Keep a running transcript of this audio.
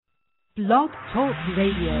Blog Talk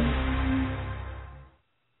Radio.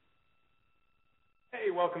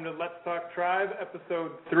 Hey, welcome to Let's Talk Tribe,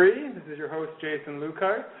 Episode 3. This is your host, Jason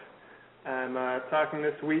Lukart. I'm talking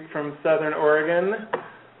this week from Southern Oregon.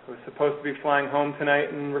 I was supposed to be flying home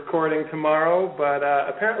tonight and recording tomorrow, but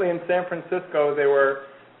apparently in San Francisco they were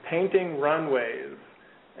painting runways,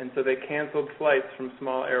 and so they canceled flights from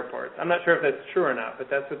small airports. I'm not sure if that's true or not, but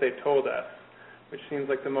that's what they told us, which seems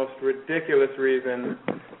like the most ridiculous reason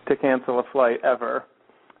to cancel a flight ever.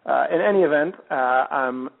 In any event,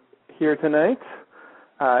 I'm here tonight.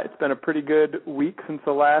 It's been a pretty good week since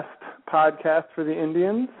the last podcast for the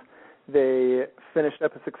Indians. They finished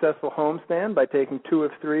up a successful homestand by taking 2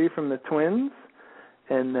 of 3 from the Twins,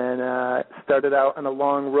 and then started out on a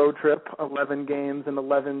long road trip, 11 games in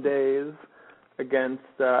 11 days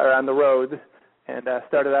on the road, and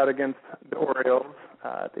started out against the Orioles.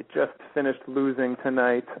 They just finished losing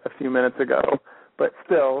tonight a few minutes ago, but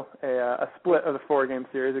still a split of the 4-game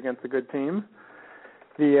series against a good team.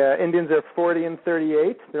 The Indians are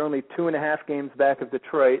 40-38. They're only 2.5 games back of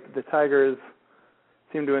Detroit. The Tigers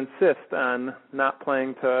seem to insist on not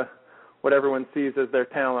playing to what everyone sees as their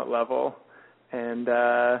talent level, and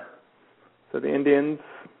so the Indians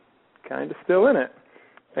kind of still in it.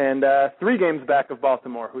 And 3 games back of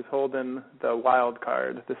Baltimore, who's holding the wild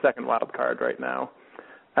card, the second wild card right now.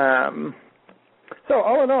 So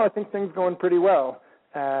all in all, I think things going pretty well.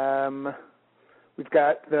 We've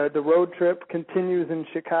got the road trip continues in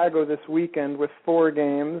Chicago this weekend with 4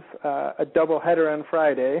 games, a doubleheader on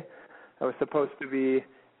Friday. I was supposed to be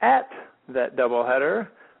at that doubleheader,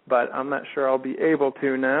 but I'm not sure I'll be able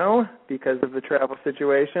to now because of the travel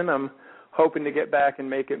situation. I'm hoping to get back and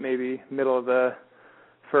make it maybe middle of the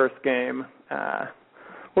first game.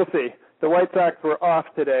 We'll see. The White Sox were off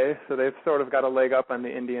today, so they've sort of got a leg up on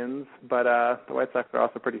the Indians, but the White Sox are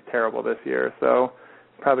also pretty terrible this year, so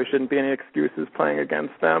probably shouldn't be any excuses playing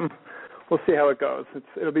against them. We'll see how it goes.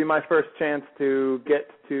 It'll be my first chance to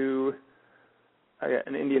get to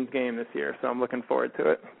an Indians game this year, so I'm looking forward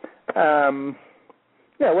to it.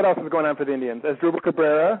 What else is going on for the Indians? Asdrubal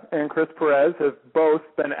Cabrera and Chris Perez have both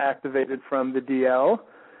been activated from the DL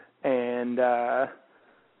and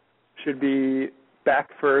should be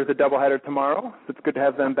back for the doubleheader tomorrow. So it's good to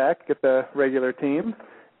have them back, get the regular team.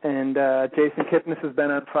 And Jason Kipnis has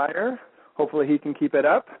been on fire. Hopefully he can keep it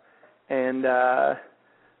up. And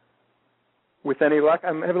with any luck,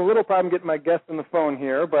 I'm having a little problem getting my guest on the phone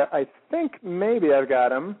here, but I think maybe I've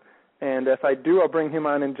got him. And if I do, I'll bring him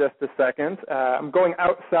on in just a second. I'm going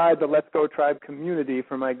outside the Let's Go Tribe community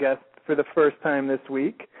for my guest for the first time this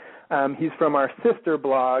week. He's from our sister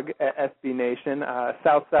blog at SB Nation,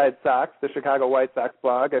 Southside Sox, the Chicago White Sox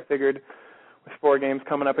blog. I figured with 4 games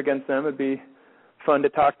coming up against them, it'd be fun to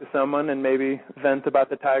talk to someone and maybe vent about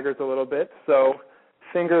the Tigers a little bit. So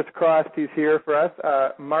fingers crossed he's here for us.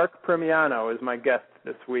 Mark Primiano is my guest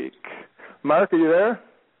this week. Mark, are you there?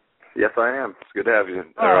 Yes, I am. It's good to have you.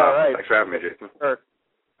 All right. Thanks for having me, Jason. Sure.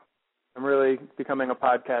 I'm really becoming a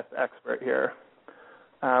podcast expert here.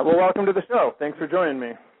 Well, welcome to the show. Thanks for joining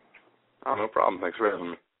me. Oh, no problem. Thanks for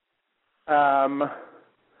having me.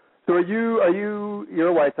 So you're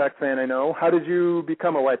a White Sox fan, I know. How did you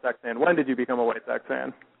become a White Sox fan? When did you become a White Sox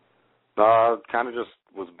fan? Kind of just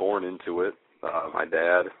was born into it. My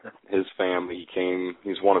dad, his family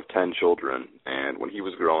he's one of 10 children, and when he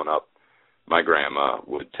was growing up, my grandma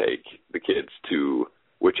would take the kids to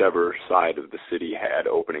whichever side of the city had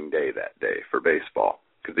opening day that day for baseball,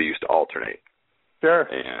 because they used to alternate. Sure.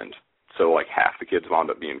 And so, half the kids wound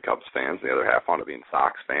up being Cubs fans, and the other half wound up being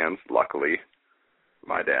Sox fans. Luckily,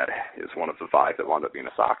 my dad is one of the 5 that wound up being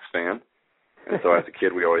a Sox fan. And so as a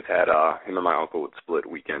kid, we always had, him and my uncle would split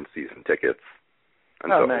weekend season tickets.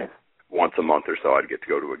 And so nice. Once a month or so, I'd get to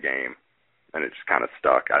go to a game, and it just kind of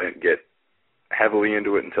stuck. I didn't get heavily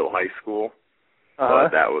into it until high school, but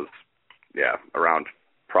that was, around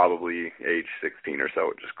probably age 16 or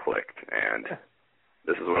so, it just clicked. And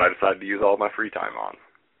this is what I decided to use all my free time on.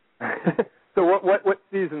 So what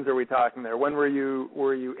seasons are we talking there? When were you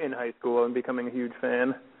in high school and becoming a huge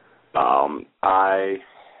fan?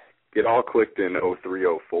 It all clicked in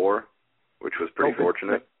 03-04, which was pretty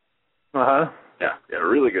fortunate. Yeah,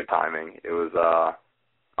 really good timing. It was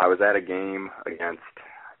I was at a game against,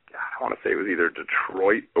 I want to say it was either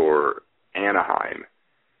Detroit or Anaheim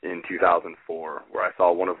in 2004, where I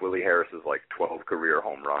saw one of Willie Harris's 12 career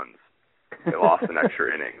home runs. They lost in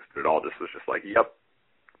extra innings, but it all just was just yep.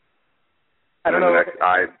 I don't know.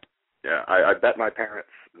 I bet my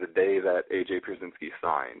parents the day that A.J. Pierzynski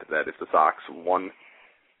signed that if the Sox won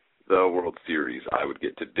the World Series, I would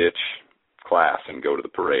get to ditch class and go to the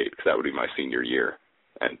parade, because that would be my senior year.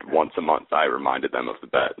 And once a month, I reminded them of the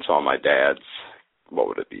bet. And so on my dad's,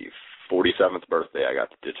 47th birthday, I got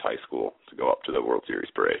to ditch high school to go up to the World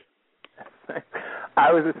Series parade.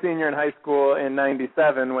 I was a senior in high school in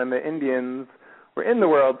 '97 when the Indians were in the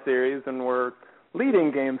World Series and were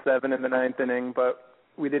leading Game 7 in the 9th inning, but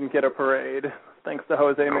we didn't get a parade, thanks to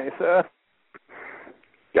Jose Mesa.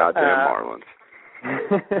 Goddamn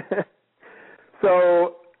Marlins.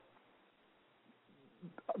 So,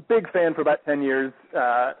 big fan for about 10 years.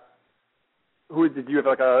 Did you have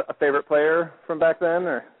like a favorite player from back then,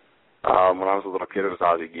 or? When I was a little kid, it was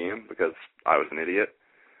Ozzie Guillen because I was an idiot.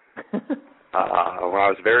 When I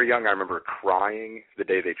was very young, I remember crying the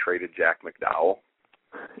day they traded Jack McDowell.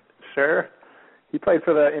 Sure. He played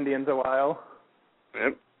for the Indians a while.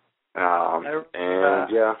 Yep.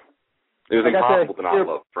 Yeah. It was impossible to not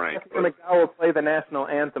love Frank. McDowell played the national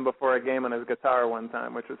anthem before a game on his guitar one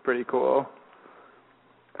time, which was pretty cool.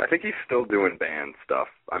 I think he's still doing band stuff.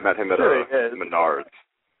 I met him at Menards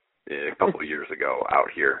a couple of years ago out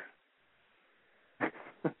here.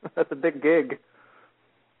 That's a big gig.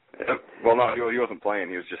 Yeah. Well, no, he wasn't playing.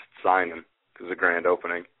 He was just signing. It was a grand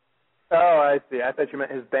opening. Oh, I see. I thought you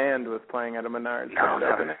meant his band was playing at a Menards grand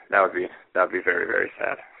opening. That would be very, very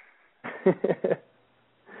sad.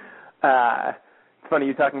 It's funny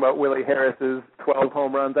you talking about Willie Harris's 12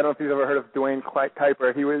 home runs. I don't know if you've ever heard of Dwayne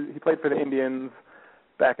Kuiper. He played for the Indians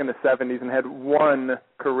back in the 70s and had one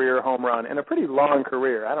career home run and a pretty long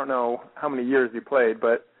career. I don't know how many years he played,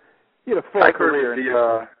 but he had a full career.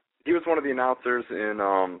 He was one of the announcers in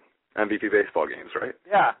MVP baseball games, right?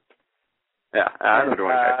 Yeah. Yeah, I know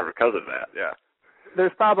Dwayne Kuiper because of that, yeah.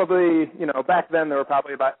 There's probably, back then there were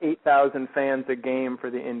probably about 8,000 fans a game for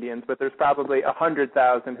the Indians, but there's probably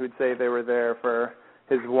 100,000 who'd say they were there for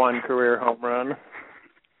his one career home run.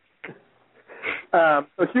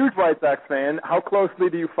 A huge White Sox fan. How closely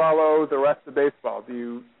do you follow the rest of baseball?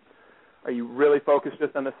 Are you really focused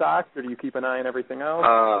just on the Sox, or do you keep an eye on everything else?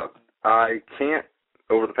 I can't.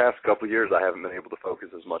 Over the past couple of years, I haven't been able to focus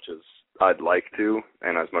as much as I'd like to,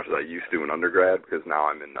 and as much as I used to in undergrad, because now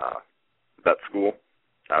I'm in vet school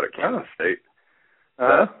out at Kansas State.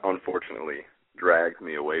 That unfortunately drags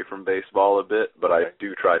me away from baseball a bit, but I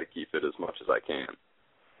do try to keep it as much as I can.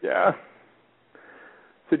 Yeah.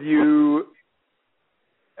 So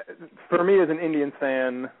for me as an Indians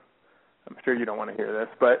fan, I'm sure you don't want to hear this,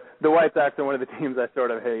 but the White Sox are one of the teams I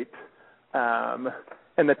sort of hate.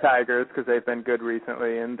 And the Tigers, because they've been good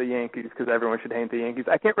recently, and the Yankees, because everyone should hate the Yankees.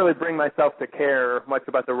 I can't really bring myself to care much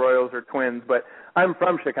about the Royals or Twins, but I'm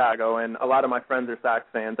from Chicago, and a lot of my friends are Sox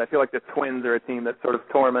fans. I feel like the Twins are a team that sort of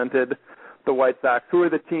tormented the White Sox. Who are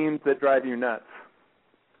the teams that drive you nuts?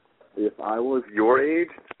 If I was your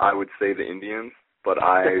age, I would say the Indians, but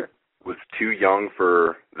I was too young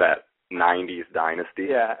for that 90s dynasty.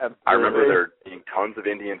 Yeah, absolutely. I remember there being tons of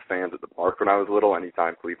Indians fans at the park when I was little,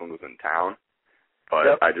 anytime Cleveland was in town.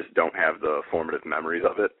 But I just don't have the formative memories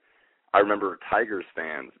of it. I remember Tigers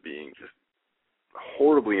fans being just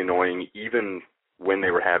horribly annoying, even when they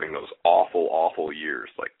were having those awful, awful years,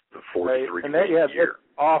 like the 43 year.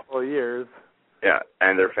 Awful years. Yeah,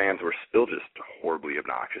 and their fans were still just horribly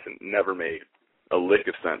obnoxious and never made a lick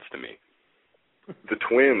of sense to me. The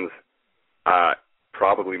Twins,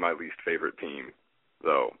 probably my least favorite team,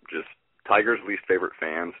 though. Just Tigers' least favorite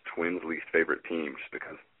fans, Twins' least favorite team, just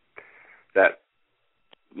because that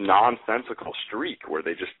nonsensical streak where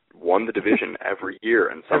they just won the division every year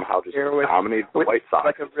and somehow just dominated the White Sox.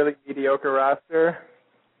 Like a really mediocre roster.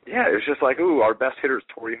 Yeah, it was just like, ooh, our best hitter is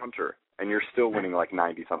Torrey Hunter, and you're still winning like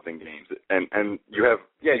 90-something games. And you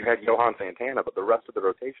had Johan Santana, but the rest of the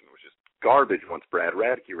rotation was just garbage once Brad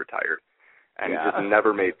Radke retired. And it just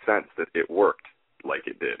never made sense that it worked like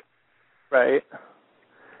it did. Right.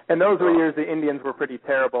 And those were years the Indians were pretty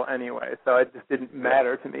terrible anyway, so it just didn't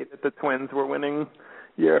matter to me that the Twins were winning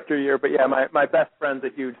year after year. But yeah, my best friend's a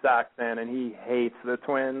huge Sox fan, and he hates the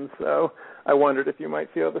Twins, so I wondered if you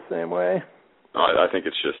might feel the same way. I think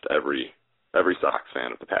it's just every Sox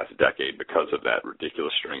fan of the past decade, because of that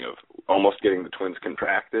ridiculous string of almost getting the Twins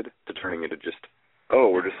contracted to turning into just,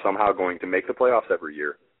 we're just somehow going to make the playoffs every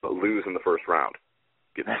year, but lose in the first round.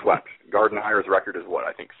 Get swept. Gardenhire's record is what,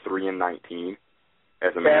 I think 3-19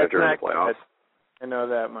 as a manager in the playoffs. I know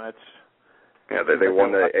that much. Yeah, they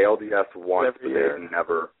won the ALDS once, but they've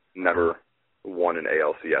never won an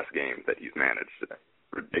ALCS game that he's managed. It's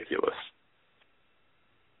ridiculous.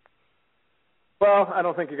 Well, I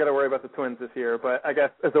don't think you got to worry about the Twins this year, but I guess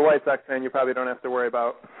as a White Sox fan, you probably don't have to worry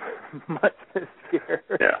about much this year.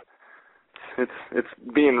 Yeah, it's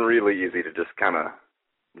being really easy to just kind of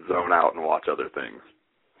zone out and watch other things.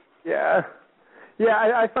 Yeah,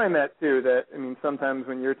 I find that too. That sometimes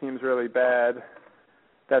when your team's really bad,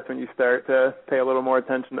 that's when you start to pay a little more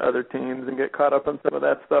attention to other teams and get caught up on some of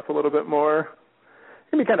that stuff a little bit more. It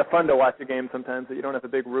can be kind of fun to watch a game sometimes that you don't have a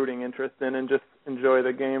big rooting interest in and just enjoy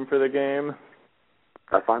the game for the game.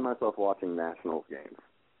 I find myself watching Nationals games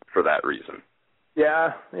for that reason.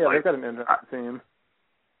 Yeah, they've got an interesting team.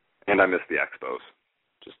 And I miss the Expos.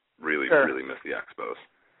 Just really miss the Expos.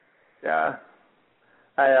 Yeah.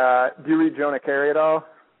 Do you read Jonah Carey at all?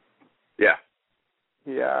 Yeah.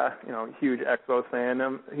 Huge Expos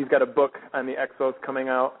fan. He's got a book on the Expos coming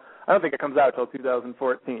out. I don't think it comes out till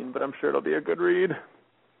 2014, but I'm sure it'll be a good read.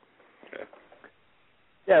 Okay.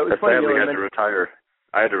 Yeah, it was funny. Sadly,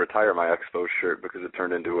 I had to retire my Expos shirt because it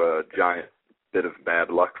turned into a giant bit of bad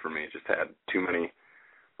luck for me. Just had too many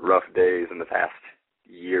rough days in the past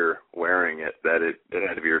year wearing it that it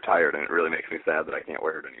had to be retired, and it really makes me sad that I can't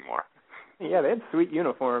wear it anymore. Yeah, they had sweet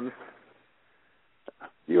uniforms.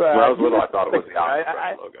 When I was little, I thought it was the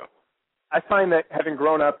Oxford logo. I find that having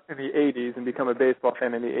grown up in the 80s and become a baseball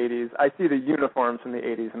fan in the 80s, I see the uniforms from the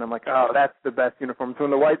 80s, and I'm like, oh, that's the best uniforms. So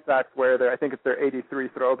when the White Sox wear I think it's their 83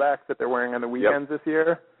 throwbacks that they're wearing on the weekends this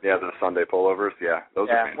year. Yeah, the Sunday pullovers, those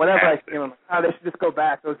are fantastic. Whenever I see them, I'm like, they should just go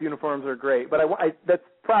back. Those uniforms are great. But that's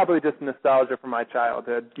probably just nostalgia from my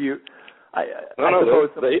childhood. The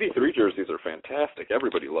 83 jerseys are fantastic.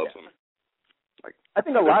 Everybody loves them. I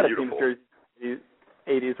think a lot of teams' jerseys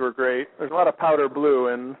 80s were great. There's a lot of powder blue,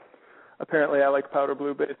 and apparently I like powder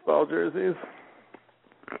blue baseball jerseys.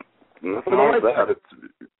 Nothing wrong with that.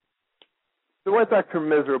 The White Sox were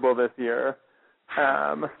miserable this year.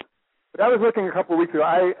 But I was looking a couple of weeks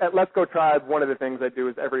ago. At Let's Go Tribe, one of the things I do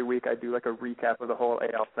is every week I do like a recap of the whole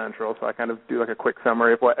AL Central, so I kind of do like a quick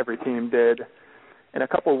summary of what every team did. And a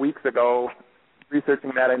couple of weeks ago,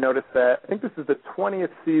 researching that, I noticed that I think this is the 20th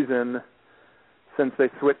season since they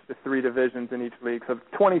switched to 3 divisions in each league. So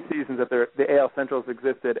 20 seasons that the AL Central has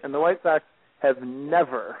existed, and the White Sox have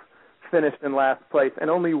never finished in last place and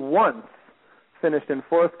only once finished in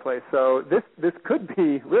 4th place. So this could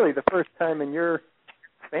be really the first time in your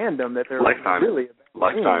fandom that they're really a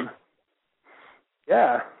bad team.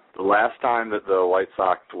 Yeah. The last time that the White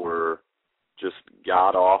Sox were just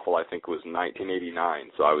god-awful, I think, was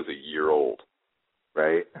 1989, so I was a year old.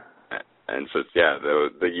 Right. And so,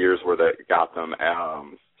 the years where they got them,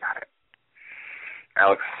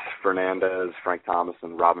 Alex Fernandez, Frank Thomas,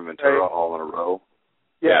 and Robin Ventura all in a row.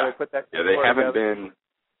 Yeah, they put that. Yeah, they haven't been.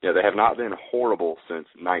 Yeah, they have not been horrible since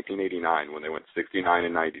 1989 when they went 69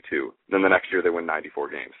 and 92. Then the next year they win 94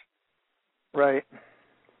 games. Right.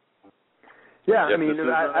 Yeah, I mean,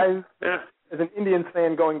 as an Indians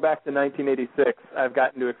fan going back to 1986, I've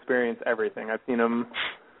gotten to experience everything. I've seen them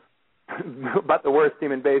about the worst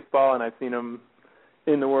team in baseball, and I've seen them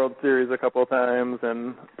in the World Series a couple of times.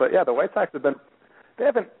 But the White Sox they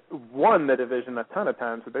haven't won the division a ton of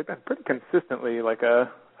times, but they've been pretty consistently like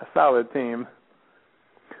a solid team.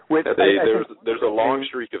 There's a long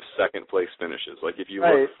streak of second place finishes. Like if you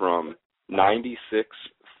look from 96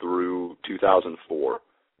 through 2004,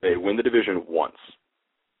 they win the division once,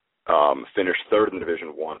 finish 3rd in the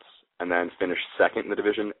division once, and then finish 2nd in the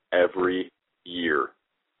division every year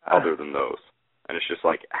other than those. And it's just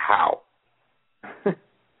like, how?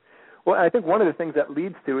 Well, I think one of the things that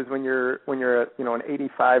leads to is when you're an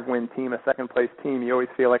 85 win team, a 2nd place team, you always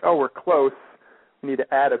feel like, oh, we're close. We need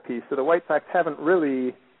to add a piece. So the White Sox haven't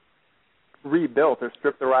really rebuilt or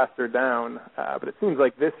stripped the roster down. But it seems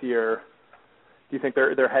like this year, do you think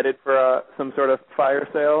they're headed for some sort of fire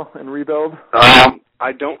sale and rebuild?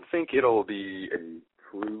 I don't think it'll be a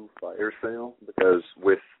true fire sale because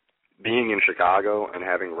with being in Chicago and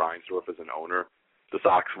having Reinsdorf as an owner, the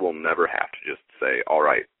Sox will never have to just say, all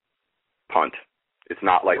right, punt. It's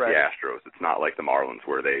not like the Astros. It's not like the Marlins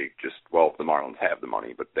where they just, the Marlins have the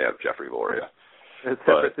money, but they have Jeffrey Loria.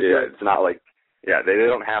 But it's not like, they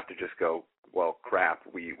don't have to just go, well, crap,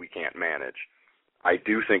 we can't manage. I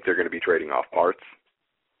do think they're going to be trading off parts.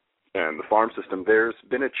 And the farm system, there's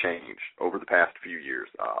been a change over the past few years.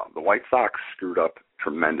 The White Sox screwed up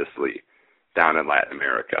tremendously down in Latin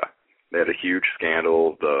America. They had a huge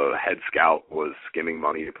scandal. The head scout was skimming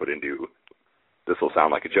money to put into, this will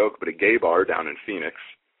sound like a joke, but a gay bar down in Phoenix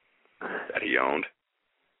that he owned.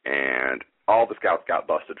 And all the scouts got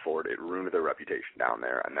busted for it. It ruined their reputation down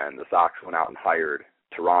there. And then the Sox went out and hired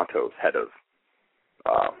Toronto's head of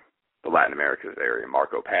the Latin America area,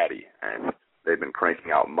 Marco Patti. And they've been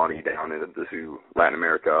cranking out money down into Latin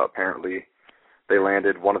America. Apparently, they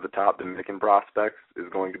landed one of the top Dominican prospects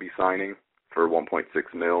is going to be signing for $1.6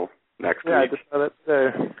 million next week. I just saw that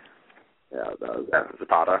there.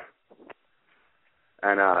 Zapata.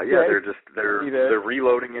 And they're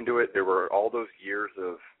reloading into it. There were all those years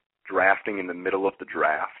of drafting in the middle of the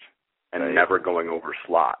draft and never going over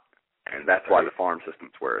slot. And that's why the farm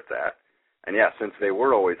system's where it's at. And, yeah, since they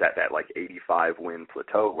were always at that, 85-win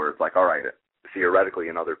plateau where it's like, all right, theoretically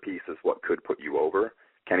another piece is what could put you over,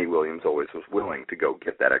 Kenny Williams always was willing to go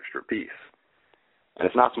get that extra piece. And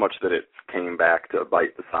it's not so much that it came back to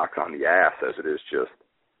bite the Sox on the ass as it is just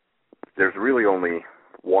there's really only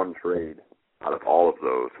one trade out of all of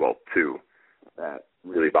those, well, two, that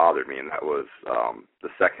really bothered me, and that was the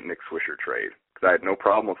second Nick Swisher trade. Because I had no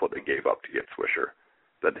problem with what they gave up to get Swisher,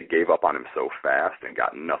 that they gave up on him so fast and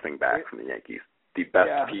got nothing back from the Yankees. The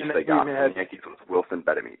best piece they got from the Yankees was Wilson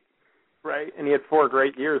Betemit. Right, and he had 4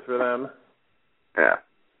 great years for them. Yeah.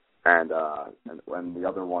 And the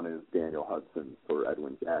other one is Daniel Hudson for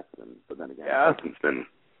Edwin Jackson. But then again, Hudson's been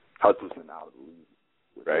out of the league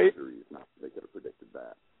with injuries. Not that they could have predicted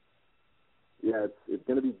that. Yeah, it's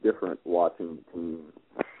going to be different watching the team.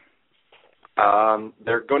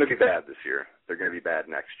 They're going to be bad this year. They're going to be bad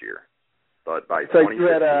next year. But by 2015... you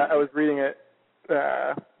had, I was reading it,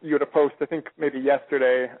 you had a post, I think maybe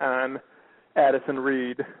yesterday, on Addison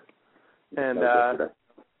Reed, and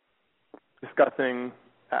discussing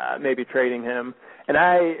maybe trading him. And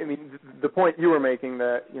I mean, the point you were making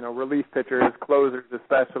that, relief pitchers, closers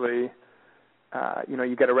especially,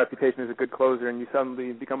 you get a reputation as a good closer and you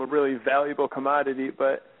suddenly become a really valuable commodity.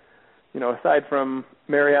 But, aside from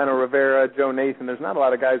Mariano Rivera, Joe Nathan, there's not a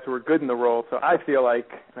lot of guys who are good in the role. So I feel like,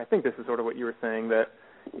 and I think this is sort of what you were saying, that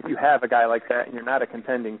if you have a guy like that and you're not a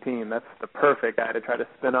contending team, that's the perfect guy to try to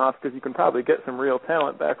spin off because you can probably get some real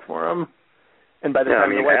talent back for him. And by the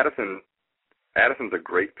time Addison's a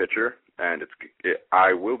great pitcher, and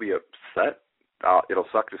I will be upset. It'll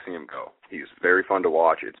suck to see him go. He's very fun to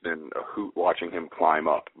watch. It's been a hoot watching him climb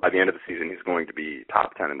up. By the end of the season, he's going to be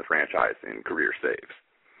top 10 in the franchise in career saves.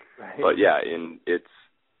 Right. But yeah,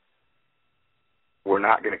 we're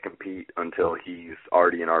not going to compete until he's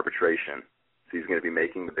already in arbitration. So he's going to be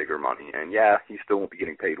making the bigger money, and yeah, he still won't be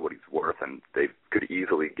getting paid what he's worth. And they could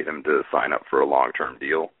easily get him to sign up for a long-term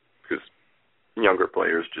deal because younger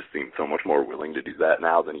players just seem so much more willing to do that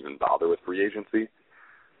now than even bother with free agency.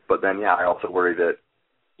 But then, yeah, I also worry that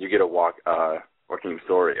you get a Joaquin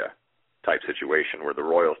Soria type situation where the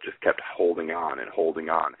Royals just kept holding on,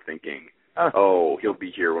 thinking, he'll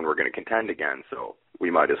be here when we're going to contend again, so we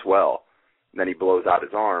might as well. And then he blows out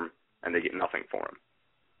his arm, and they get nothing for him.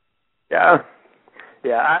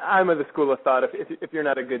 Yeah, I'm of the school of thought. If you're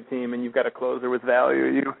not a good team and you've got a closer with value,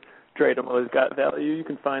 you trade him while he's got value. You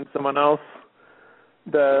can find someone else.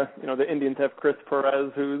 The Indians have Chris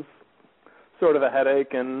Perez, who's sort of a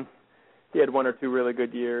headache, and he had 1 or 2 really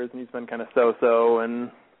good years, and he's been kind of so-so.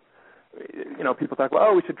 And people talk,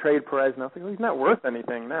 we should trade Perez. And I think, he's not worth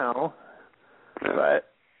anything now. But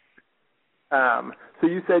so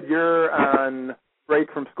you said you're on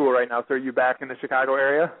break from school right now. So are you back in the Chicago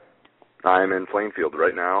area? I'm in Plainfield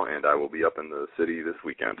right now, and I will be up in the city this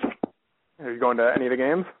weekend. Are you going to any of the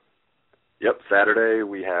games? Yep, Saturday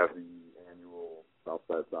we have the annual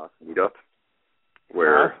Southside Sox meetup,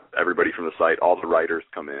 where everybody from the site, all the writers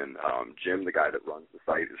come in. Jim, the guy that runs the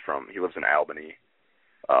site, he lives in Albany.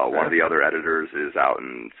 One of the other editors is out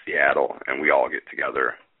in Seattle, and we all get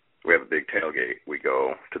together. We have a big tailgate. We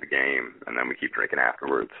go to the game, and then we keep drinking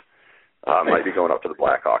afterwards. Might be going up to the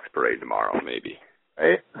Blackhawks parade tomorrow, maybe.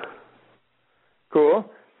 Right. Cool.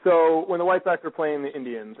 So when the White Sox are playing the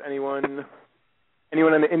Indians, anyone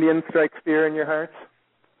on the Indians strike fear in your hearts?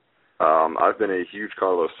 I've been a huge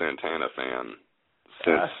Carlos Santana fan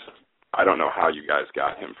since I don't know how you guys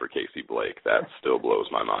got him for Casey Blake. That still blows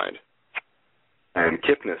my mind. And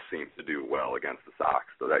Kipnis seems to do well against the Sox,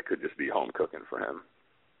 so that could just be home cooking for him.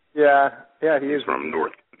 Yeah, he is. He's from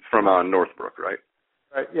Northbrook, right?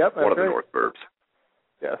 Right. Yep. One of the North Burbs.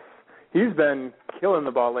 Yes. He's been killing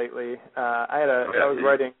the ball lately. I was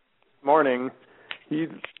writing this morning. He's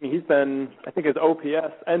been, I think his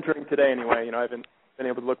OPS entering today anyway. I haven't been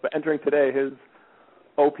able to look, but entering today, his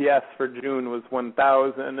OPS for June was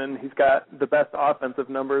 1,000, and he's got the best offensive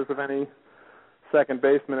numbers of any second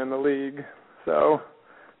baseman in the league. So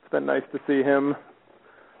it's been nice to see him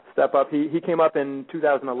step up. He came up in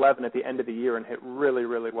 2011 at the end of the year and hit really,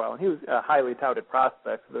 really well. And he was a highly touted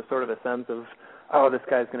prospect. So there's sort of a sense of, this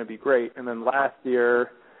guy's going to be great. And then last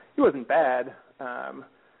year, he wasn't bad,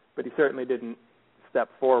 but he certainly didn't step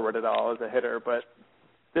forward at all as a hitter. But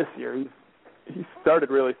this year, he started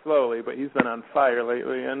really slowly, but he's been on fire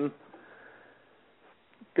lately. And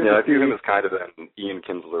I view him as kind of an Ian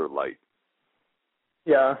Kinsler light.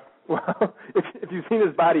 Yeah. Well, if you've seen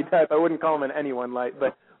his body type, I wouldn't call him an anyone light,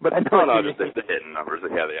 but I know. No, just the hitting numbers. The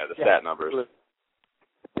stat numbers.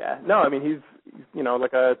 Yeah. No, I mean, he's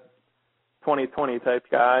like a 20-20 type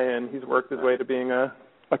guy, and he's worked his way to being a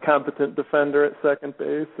a competent defender at second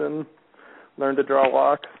base and learn to draw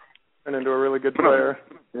walks, turn into a really good player.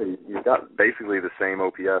 Yeah, you've got basically the same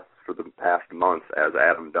OPS for the past months as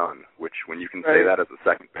Adam Dunn, which when you can say that as a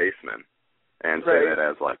second baseman and say that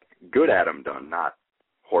as, like, good Adam Dunn, not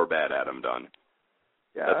bad Adam Dunn,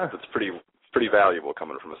 that's pretty valuable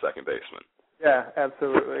coming from a second baseman. Yeah,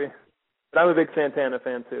 absolutely. But I'm a big Santana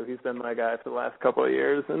fan, too. He's been my guy for the last couple of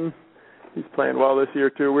years, and he's playing well this year,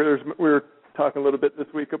 too. We were talking a little bit this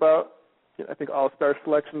week about, I think All-Star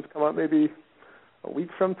selections come out maybe a week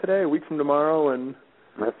from today, a week from tomorrow, and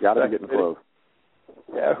that's got to be getting close.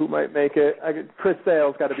 Yeah, who might make it? Chris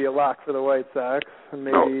Sale's got to be a lock for the White Sox, and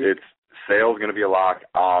maybe. No, it's Sale's going to be a lock.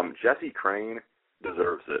 Jesse Crane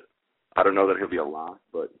deserves it. I don't know that he'll be a lock,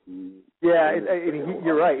 but you're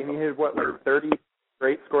right. And he had like 30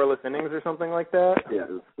 straight scoreless innings or something like that. Yeah,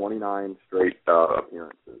 it was 29 straight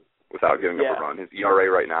appearances without giving up a run. His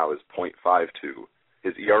ERA right now is .52.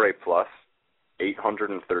 His ERA plus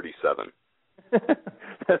 837.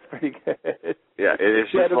 That's pretty good. Yeah,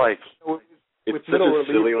 it's just like it's such a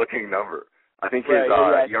silly looking number. I think his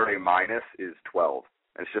ERA minus is 12.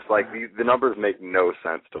 And it's just like the numbers make no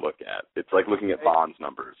sense to look at. It's like looking at Bond's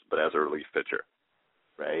numbers, but as a relief pitcher.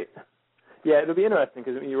 Right. Yeah, it'll be interesting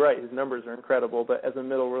because you're right. His numbers are incredible, but as a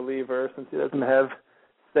middle reliever, since he doesn't have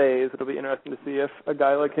stays, it'll be interesting to see if a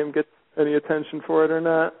guy like him gets any attention for it or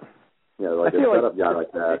not. Yeah, like a setup guy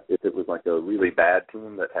like that. If it was like a really bad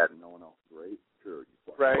team that had no one else great, sure, you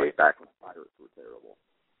play. Like back when the Pirates were terrible.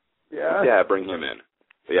 Yeah. Bring him in.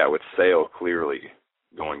 But yeah, with Sale clearly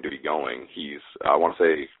going to be going, he's I want to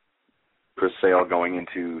say Chris Sale going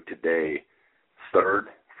into today third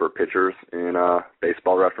for pitchers in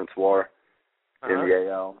Baseball Reference WAR in the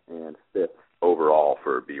AL and fifth overall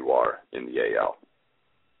for BWAR in the AL.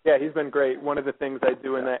 Yeah, he's been great. One of the things I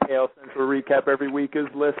do in that AL Central recap every week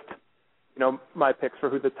is list, my picks for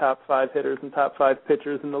who the top 5 hitters and top 5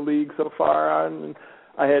 pitchers in the league so far are. And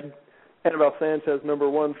I had Anibal Sanchez number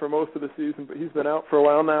 1 for most of the season, but he's been out for a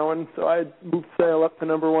while now, and so I moved Sale up to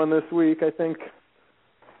number 1 this week. I think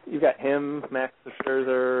you got him, Max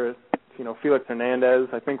Scherzer, Felix Hernandez.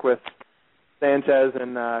 I think with Sanchez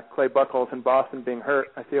and Clay Buchholz in Boston being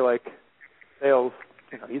hurt, I feel like Sale's,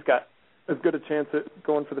 he's got as good a chance at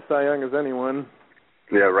going for the Cy Young as anyone.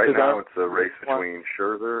 Yeah, right now it's a race between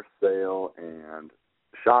Scherzer, Sale, and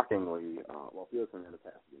shockingly, Felix Hernandez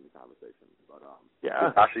has to be in the conversation, but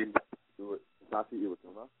Takashi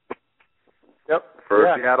Iwasuma. Yep.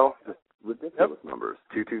 For Seattle, just ridiculous numbers.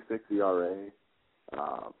 2.26 ERA,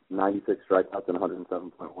 96 strikeouts and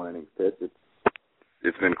 107.1 innings pitched.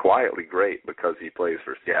 It's been quietly great because he plays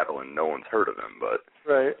for Seattle and no one's heard of him, but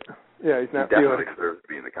he's not he definitely deserves to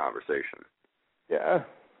be in the conversation. Yeah.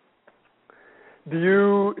 Do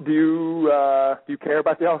you care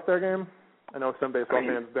about the All-Star game? I know some baseball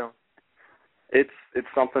fans don't. It's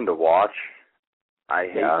something to watch. I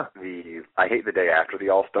hate the day after the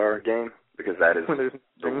All-Star game because that is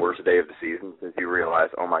the worst day of the season because you realize,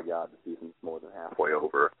 oh my God, the season's more than halfway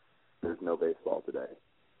over. There's no baseball today.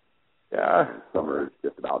 Yeah. And summer is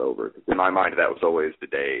just about over. In my mind, that was always the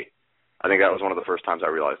day. I think that was one of the first times I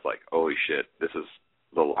realized, like, holy shit, this is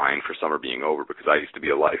the line for summer being over because I used to be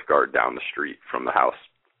a lifeguard down the street from the house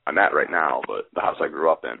I'm at right now, but the house I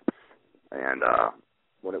grew up in. And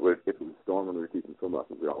if it was storm when we were teaching swim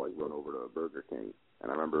lessons, we'd always run over to Burger King.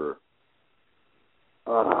 And I remember,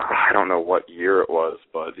 I don't know what year it was,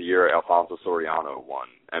 but the year Alfonso Soriano won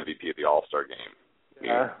MVP of the All-Star game.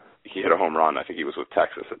 Yeah. He hit a home run. I think he was with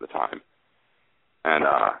Texas at the time. And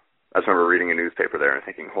I just remember reading a newspaper there and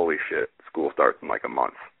thinking, holy shit, school starts in like a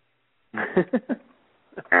month.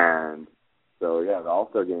 And so, the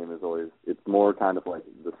All-Star game is always, it's more kind of like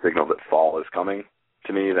the signal that fall is coming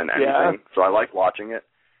to me than anything. Yeah. So I like watching it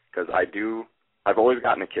because I've always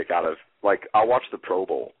gotten a kick out of, like, I'll watch the Pro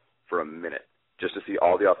Bowl for a minute just to see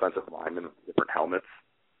all the offensive linemen with different helmets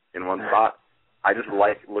in one spot. I just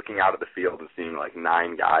like looking out at the field and seeing, like,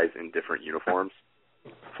 9 guys in different uniforms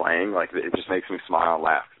playing. Like, it just makes me smile and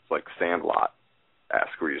laugh. It's like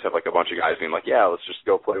Sandlot-esque, where you just have, like, a bunch of guys being like, yeah, let's just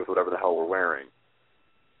go play with whatever the hell we're wearing.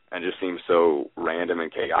 And it just seems so random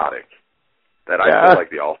and chaotic that I really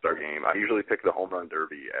like the All-Star game. I usually pick the Home Run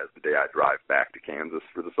Derby as the day I drive back to Kansas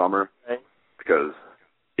for the summer. Right. Because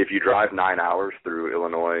if you drive 9 hours through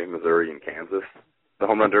Illinois, Missouri, and Kansas, the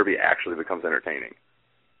Home Run Derby actually becomes entertaining.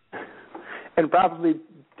 And probably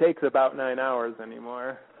takes about 9 hours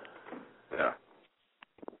anymore. Yeah.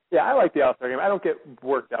 Yeah, I like the All-Star game. I don't get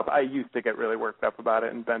worked up. I used to get really worked up about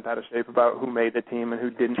it and bent out of shape about who made the team and who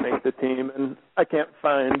didn't make the team. And I can't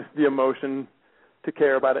find the emotion to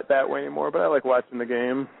care about it that way anymore. But I like watching the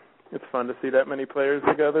game. It's fun to see that many players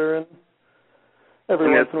together. And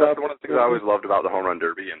That's one of the things I always loved about the Home Run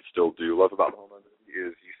Derby and still do love about the Home Run Derby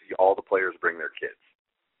is you see all the players bring their kids.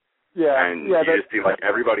 Yeah. And you just see, like,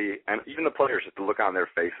 everybody, and even the players, just the look on their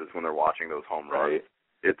faces when they're watching those home runs. Right.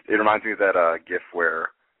 It reminds me of that GIF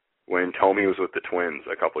where when Tommy was with the Twins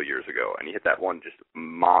a couple of years ago, and he hit that one just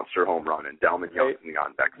monster home run, and Delman Young's in the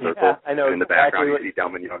on-deck circle. I know. And in the background, you see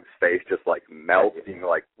Delman Young's face just, like, melt, and you're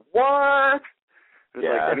like, what? It's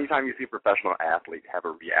like anytime you see a professional athlete have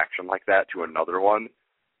a reaction like that to another one,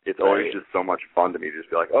 it's always just so much fun to me to just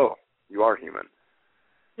be like, oh, you are human.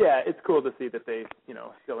 Yeah, it's cool to see that they,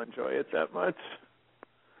 still enjoy it that much.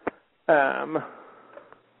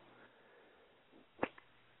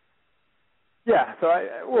 Yeah, so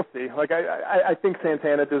we'll see. Like, I think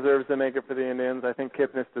Santana deserves to make it for the Indians. I think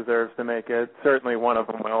Kipnis deserves to make it. Certainly one of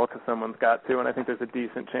them will, because someone's got to, and I think there's a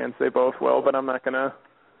decent chance they both will, but I'm not going to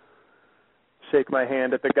shake my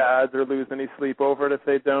hand at the gods or lose any sleep over it if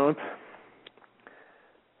they don't.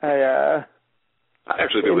 I'd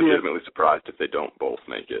actually be legitimately surprised if they don't both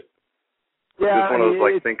make it. Yeah, it's one of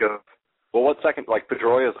those, think of, what second,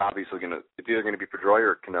 Pedroia is obviously it's either going to be Pedroia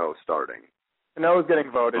or Cano starting. Cano's getting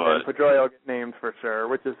voted in. Pedroia will get named for sure,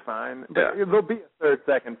 which is fine. But there'll be a third,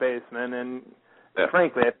 second baseman, and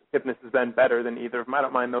frankly, Kipnis has been better than either of them. I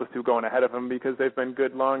don't mind those two going ahead of him because they've been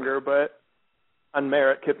good longer, but on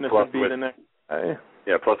merit, Kipnis would be the next guy.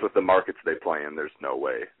 Yeah, plus with the markets they play in, there's no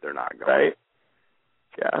way they're not going. Right.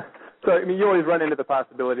 Yeah. So, you always run into the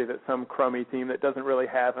possibility that some crummy team that doesn't really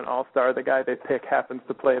have an all-star, the guy they pick happens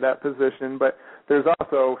to play that position, but there's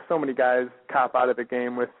also so many guys cop out of the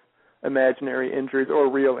game with imaginary injuries or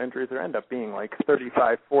real injuries. There end up being like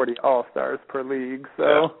 35, 40 all-stars per league,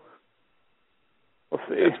 so we'll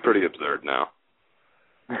see. It's pretty absurd now.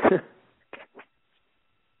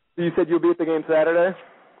 You said you'll be at the game Saturday?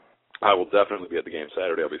 I will definitely be at the game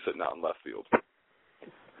Saturday. I'll be sitting out in left field.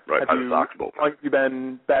 Right by the Sox bullpen. How long have you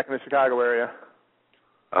been back in the Chicago area?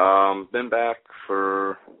 Been back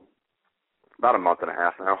for about a month and a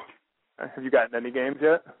half now. Have you gotten any games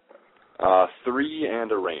yet? 3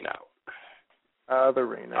 and a rainout. The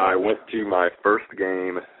rainout. I went to my first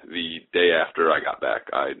game the day after I got back.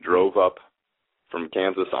 I drove up from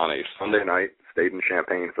Kansas on a Sunday night, stayed in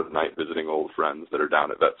Champaign for the night visiting old friends that are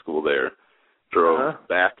down at vet school there. Drove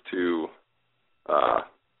back to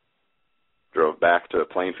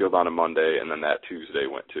Plainfield on a Monday, and then that Tuesday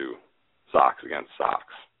went to Sox against Sox.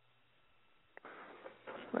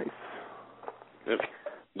 Nice. Yep.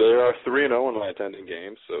 There are 3-0 in my attending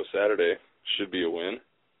games, so Saturday should be a win.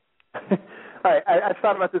 All right, I've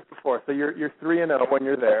thought about this before. So you're 3-0 when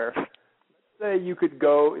you're there.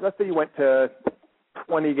 Let's say you went to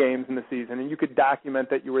 20 games in the season, and you could document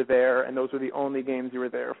that you were there, and those were the only games you were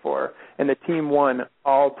there for, and the team won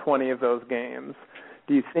all 20 of those games.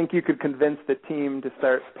 Do you think you could convince the team to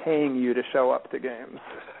start paying you to show up to games?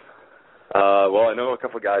 Well, I know a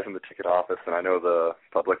couple of guys in the ticket office, and I know the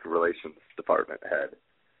public relations department head,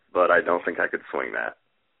 but I don't think I could swing that.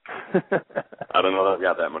 I don't know that I've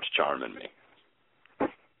got that much charm in me.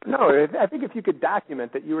 No, I think if you could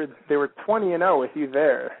document that they were 20-0 with you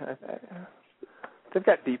there, they've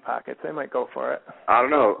got deep pockets. They might go for it. I don't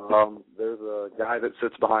know. There's a guy that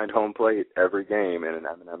sits behind home plate every game in an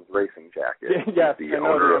M&M's racing jacket. Yes, the I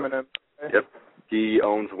know owner the M&M. Yep. He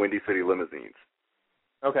owns Windy City Limousines.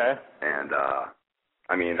 Okay. And,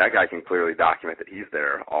 that guy can clearly document that he's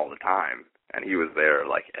there all the time. And he was there,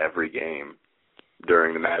 every game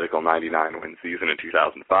during the magical 99 win season in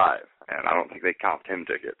 2005. And I don't think they comped him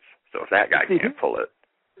tickets. So if that guy can't pull it.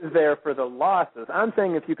 There for the losses. I'm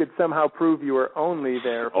saying if you could somehow prove you were only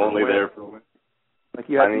there for wins. Like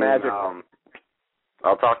you had magic.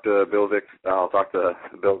 I'll talk to Bill Vick's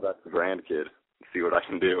grandkid and see what I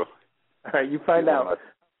can do. All right, you find out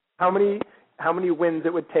how many wins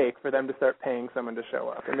it would take for them to start paying someone to show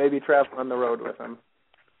up and maybe travel on the road with them.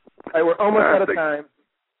 All right, we're almost out of time,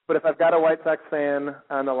 but if I've got a White Sox fan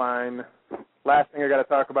on the line, last thing I got to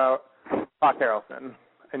talk about, Hawk Harrelson.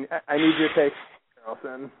 And I need your take,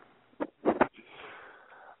 Harrelson.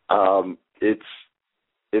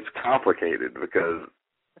 It's complicated because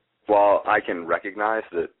while I can recognize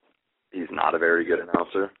that he's not a very good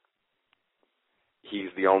announcer, he's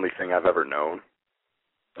the only thing I've ever known.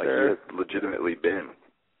 He has legitimately been.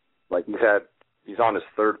 He's on his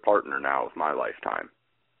third partner now of my lifetime.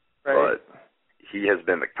 Right. But he has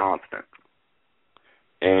been the constant.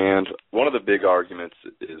 And one of the big arguments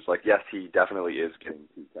is, yes, he definitely is getting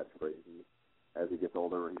too catchphrases. As he gets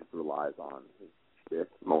older, he relies on his stick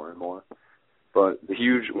more and more. But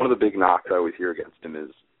one of the big knocks I always hear against him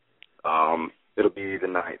is it'll be the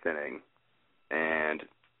ninth inning, and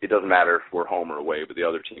it doesn't matter if we're home or away, but the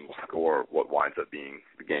other team will score what winds up being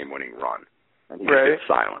the game-winning run. and he just gets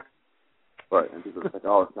silent. And people are like,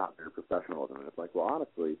 oh, it's not very professionalism. And it's like, well,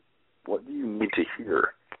 honestly, what do you need to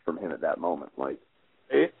hear from him at that moment? Like,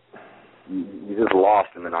 you just lost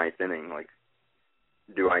in the ninth inning. Like,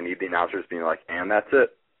 do I need the announcers being like, and that's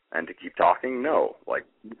it, and to keep talking? No. Like,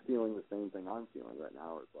 he's feeling the same thing I'm feeling right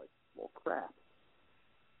now. It's like, well, crap.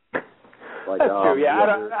 Like, that's true.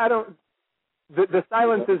 Yeah, I don't. The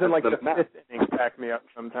silences in like the fifth inning back me up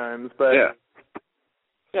sometimes, but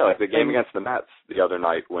yeah, like the game against the Mets the other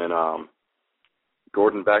night when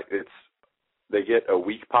Gordon Beck, they get a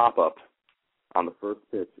weak pop-up on the first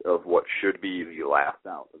pitch of what should be the last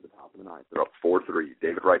out at the top of the ninth. They're up 4-3.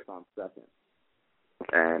 David Wright's on second.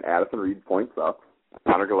 And Addison Reed points up.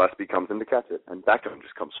 Connor Gillespie comes in to catch it. And Beckham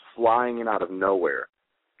just comes flying in out of nowhere,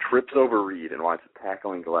 trips over Reed, and winds up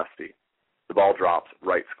tackling Gillespie. The ball drops.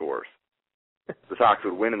 Wright scores. The Sox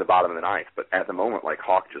would win in the bottom of the ninth, but at the moment, like,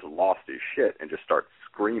 Hawk just lost his shit and just starts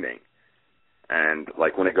screaming. And,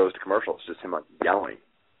 like, when it goes to commercial, it's just him, like, yelling.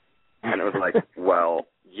 And it was like, well,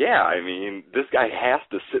 yeah, I mean, this guy has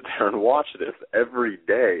to sit there and watch this every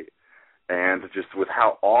day. And just with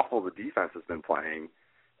how awful the defense has been playing,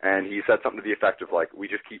 and he said something to the effect of, like, we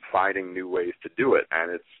just keep finding new ways to do it.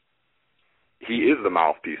 And he is the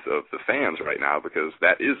mouthpiece of the fans right now, because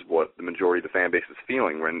that is what the majority of the fan base is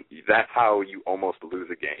feeling. When that's how you almost lose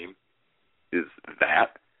a game, is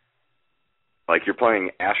that. Like, you're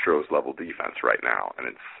playing Astros level defense right now, and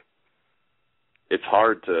it's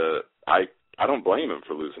hard to. I don't blame him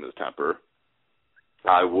for losing his temper.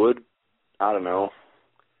 I don't know.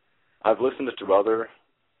 I've listened to other,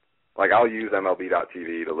 like, I'll use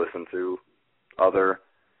MLB.TV to listen to other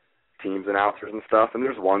teams' announcers and stuff, and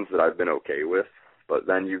there's ones that I've been okay with, but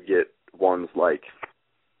then you get ones like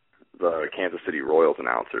the Kansas City Royals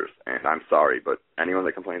announcers, and I'm sorry, but anyone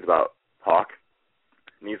that complains about Hawk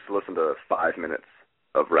needs to listen to 5 minutes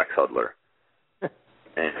of Rex Hudler.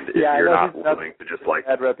 And if you're not willing to just, like,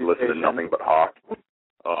 listen to nothing but Hawk,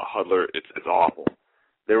 Hudler, it's awful.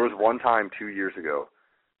 There was one time 2 years ago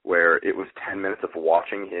where it was 10 minutes of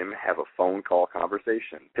watching him have a phone call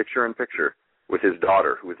conversation, picture-in-picture, with his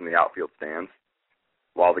daughter, who was in the outfield stands,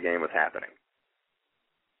 while the game was happening.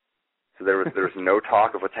 So there was no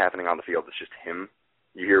talk of what's happening on the field. It's just him.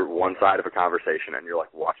 You hear one side of a conversation, and you're,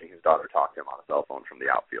 like, watching his daughter talk to him on a cell phone from the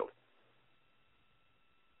outfield.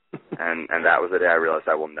 And that was the day I realized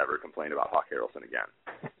I will never complain about Hawk Harrelson again.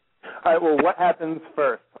 All right, well, what happens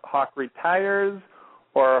first? Hawk retires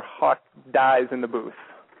or Hawk dies in the booth?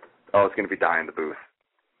 Oh, it's going to be die in the booth.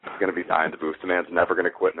 It's going to be die in the booth. The man's never going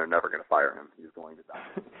to quit, and they're never going to fire him. He's going to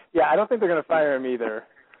die. Yeah, I don't think they're going to fire him either.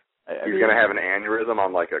 He's going to have an aneurysm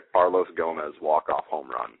on, like, a Carlos Gomez walk-off home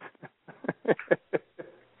run.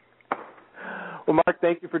 Well, Mark,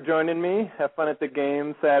 thank you for joining me. Have fun at the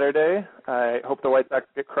game Saturday. I hope the White Sox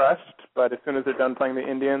get crushed, but as soon as they're done playing the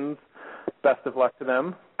Indians, best of luck to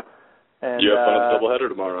them. And, you have fun at the doubleheader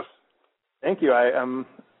tomorrow. Thank you. I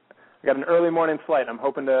got an early morning flight. I'm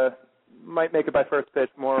hoping to might make it by first pitch.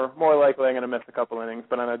 More likely I'm going to miss a couple innings,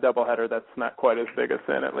 but on a doubleheader, that's not quite as big a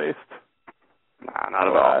sin, at least. Nah, not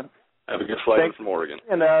at all. Have a good flight from Oregon.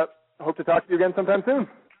 And hope to talk to you again sometime soon.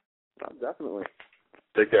 Definitely.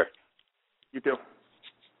 Take care. You too.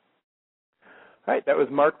 All right, that was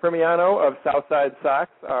Mark Permiano of Southside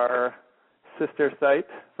Sox, our sister site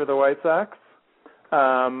for the White Sox.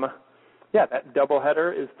 Yeah, that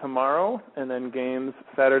doubleheader is tomorrow, and then games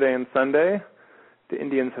Saturday and Sunday. The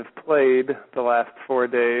Indians have played the last 4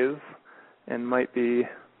 days and might be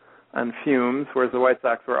on fumes, whereas the White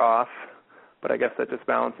Sox were off. But I guess that just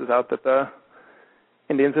balances out that the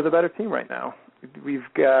Indians are the better team right now. We've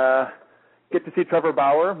get to see Trevor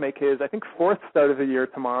Bauer make his, I think, 4th start of the year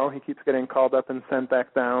tomorrow. He keeps getting called up and sent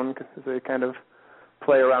back down because they kind of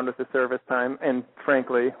play around with the service time and,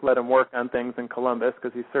 frankly, let him work on things in Columbus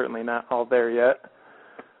because he's certainly not all there yet.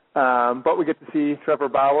 But we get to see Trevor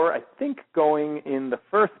Bauer, I think, going in the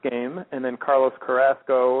first game, and then Carlos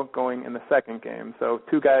Carrasco going in the second game. So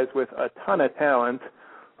 2 guys with a ton of talent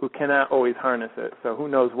who cannot always harness it. So who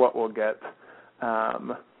knows what we'll get.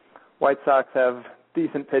 White Sox have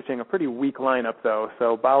decent pitching, a pretty weak lineup, though.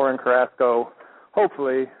 So Bauer and Carrasco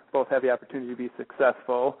hopefully both have the opportunity to be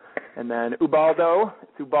successful. And then Ubaldo,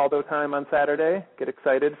 it's Ubaldo time on Saturday. Get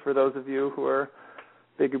excited for those of you who are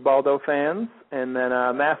big Ubaldo fans. And then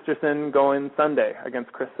Masterson going Sunday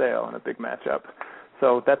against Chris Sale in a big matchup.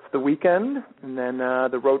 So that's the weekend. And then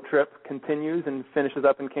the road trip continues and finishes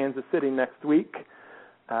up in Kansas City next week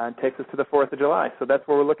and takes us to the 4th of July. So that's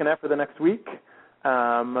what we're looking at for the next week.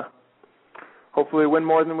 Hopefully win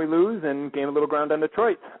more than we lose and gain a little ground on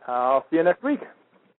Detroit. I'll see you next week.